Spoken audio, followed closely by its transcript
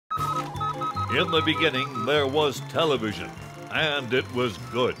In the beginning, there was television, and it was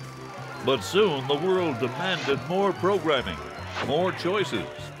good. But soon the world demanded more programming, more choices,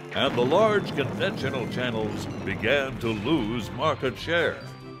 and the large conventional channels began to lose market share.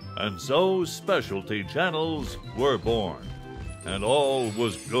 And so specialty channels were born, and all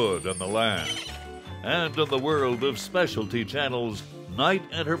was good in the land. And in the world of specialty channels, Knight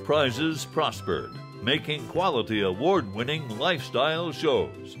Enterprises prospered, making quality award-winning lifestyle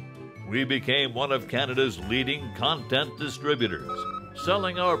shows. We became one of Canada's leading content distributors,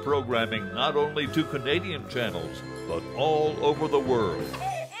 selling our programming not only to Canadian channels, but all over the world.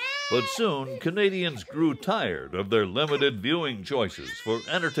 But soon, Canadians grew tired of their limited viewing choices for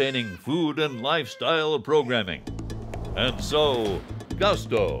entertaining food and lifestyle programming. And so,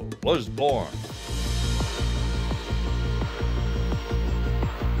 Gusto was born.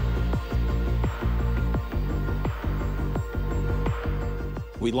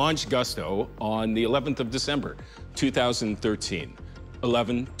 We launched Gusto on the 11th of December, 2013.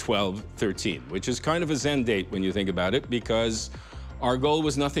 11, 12, 13, which is kind of a Zen date when you think about it, because our goal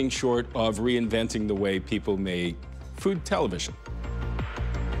was nothing short of reinventing the way people make food television.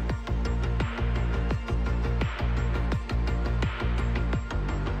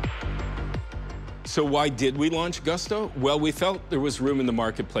 So why did we launch Gusto? Well, we felt there was room in the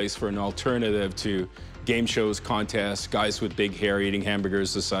marketplace for an alternative to game shows, contests, guys with big hair eating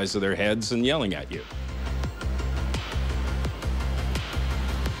hamburgers the size of their heads and yelling at you.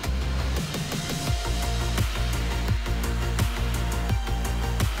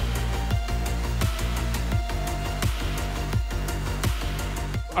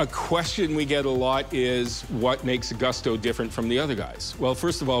 A question we get a lot is, what makes Gusto different from the other guys? Well,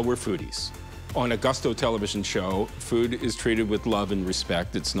 first of all, we're foodies. On a Gusto television show, food is treated with love and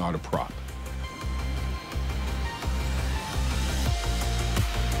respect. It's not a prop.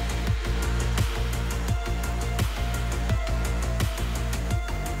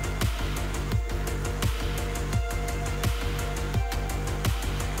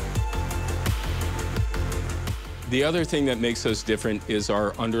 The other thing that makes us different is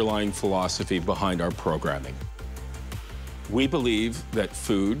our underlying philosophy behind our programming. We believe that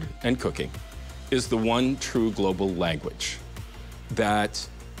food and cooking is the one true global language, that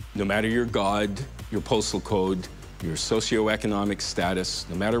no matter your god, your postal code, your socioeconomic status,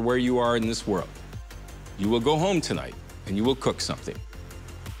 no matter where you are in this world, you will go home tonight and you will cook something.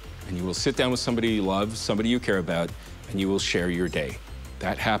 And you will sit down with somebody you love, somebody you care about, and you will share your day.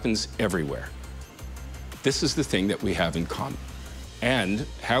 That happens everywhere. This is the thing that we have in common. And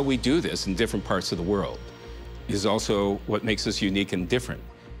how we do this in different parts of the world is also what makes us unique and different.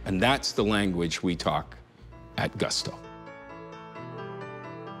 And that's the language we talk at Gusto.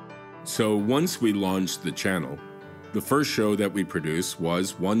 So once we launched the channel, the first show that we produced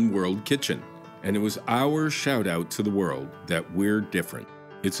was One World Kitchen. And it was our shout out to the world that we're different.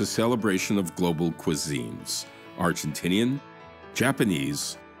 It's a celebration of global cuisines: Argentinian,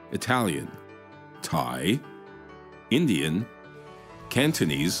 Japanese, Italian, Thai, Indian,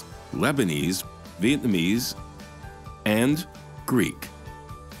 Cantonese, Lebanese, Vietnamese, and Greek.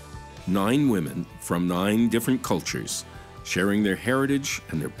 9 women from 9 different cultures sharing their heritage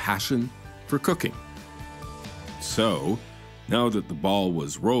and their passion for cooking. So, now that the ball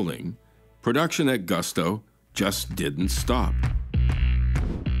was rolling, production at Gusto just didn't stop.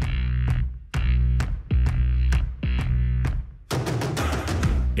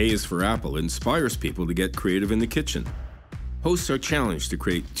 A is for Apple inspires people to get creative in the kitchen. Hosts are challenged to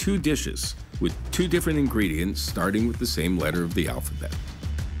create 2 dishes with 2 different ingredients starting with the same letter of the alphabet.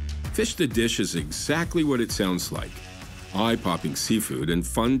 Fish the Dish is exactly what it sounds like: eye-popping seafood and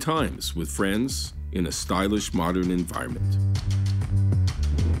fun times with friends in a stylish modern environment.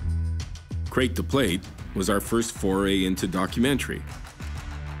 Crate to Plate was our first foray into documentary.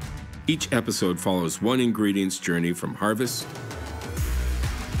 Each episode follows one ingredient's journey from harvest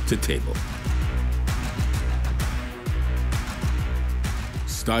to table.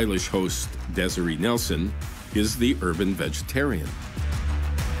 Stylish host Desiree Nelson is the urban vegetarian.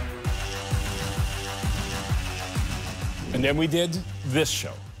 And then we did this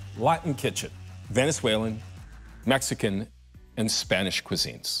show, Latin Kitchen, Venezuelan, Mexican, and Spanish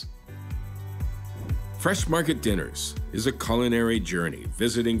cuisines. Fresh Market Dinners is a culinary journey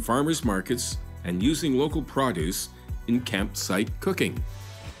visiting farmers markets and using local produce in campsite cooking.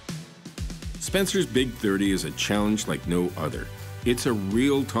 Spencer's Big 30 is a challenge like no other. It's a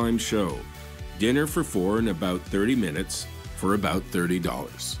real-time show. Dinner for 4 in about 30 minutes for about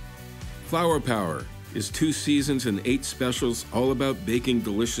 $30. Flower Power is 2 seasons and 8 specials all about baking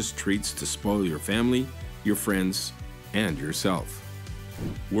delicious treats to spoil your family, your friends, and yourself.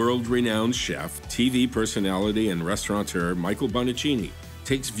 World-renowned chef, TV personality, and restaurateur Michael Bonaccini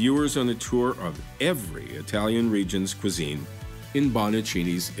takes viewers on a tour of every Italian region's cuisine in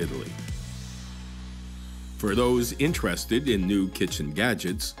Bonaccini's Italy. For those interested in new kitchen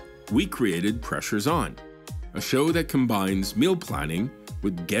gadgets, we created Pressures On, a show that combines meal planning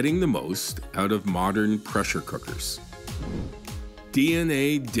with getting the most out of modern pressure cookers.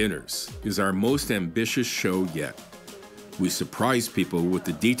 DNA Dinners is our most ambitious show yet. We surprise people with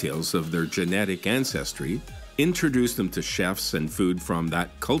the details of their genetic ancestry, introduce them to chefs and food from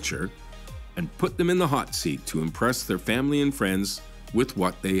that culture, and put them in the hot seat to impress their family and friends with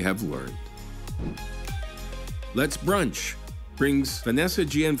what they have learned. Let's Brunch brings Vanessa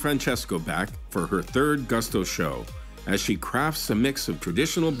Gianfrancesco back for her third Gusto show as she crafts a mix of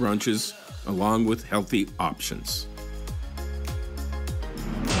traditional brunches along with healthy options.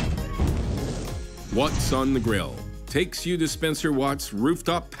 What's on the Grill takes you to Spencer Watt's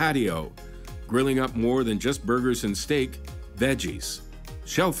rooftop patio, grilling up more than just burgers and steak, veggies,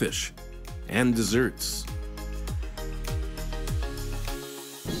 shellfish, and desserts.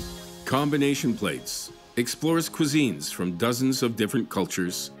 Combination Plates explores cuisines from dozens of different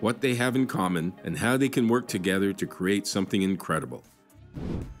cultures, what they have in common, and how they can work together to create something incredible.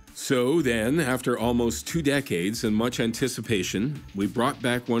 So then, after almost 2 decades and much anticipation, we brought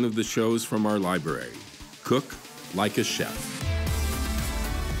back one of the shows from our library, Cook Like a Chef.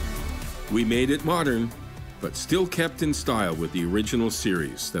 We made it modern, but still kept in style with the original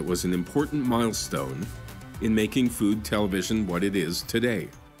series that was an important milestone in making food television what it is today.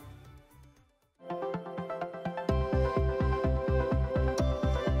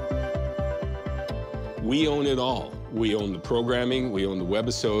 We own it all. We own the programming, we own the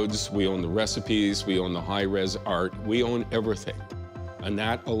webisodes, we own the recipes, we own the high-res art, we own everything. And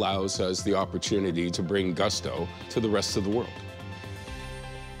that allows us the opportunity to bring Gusto to the rest of the world.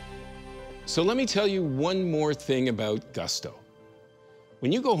 So let me tell you one more thing about Gusto.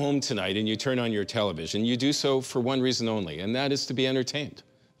 When you go home tonight and you turn on your television, you do so for one reason only, and that is to be entertained,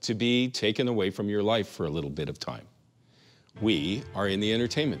 to be taken away from your life for a little bit of time. We are in the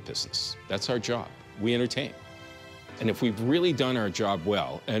entertainment business. That's our job. We entertain. And if we've really done our job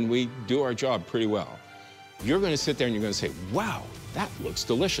well, and we do our job pretty well, you're going to sit there and you're going to say, wow, that looks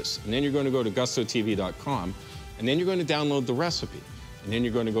delicious. And then you're going to go to gustotv.com, and then you're going to download the recipe. And then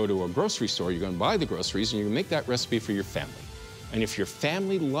you're going to go to a grocery store, you're going to buy the groceries, and you're going to make that recipe for your family. And if your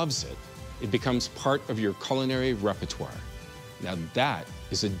family loves it, it becomes part of your culinary repertoire. Now that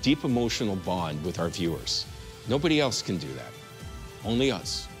is a deep emotional bond with our viewers. Nobody else can do that. Only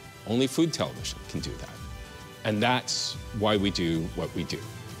us. Only food television can do that. And that's why we do what we do.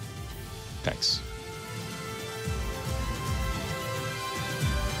 Thanks.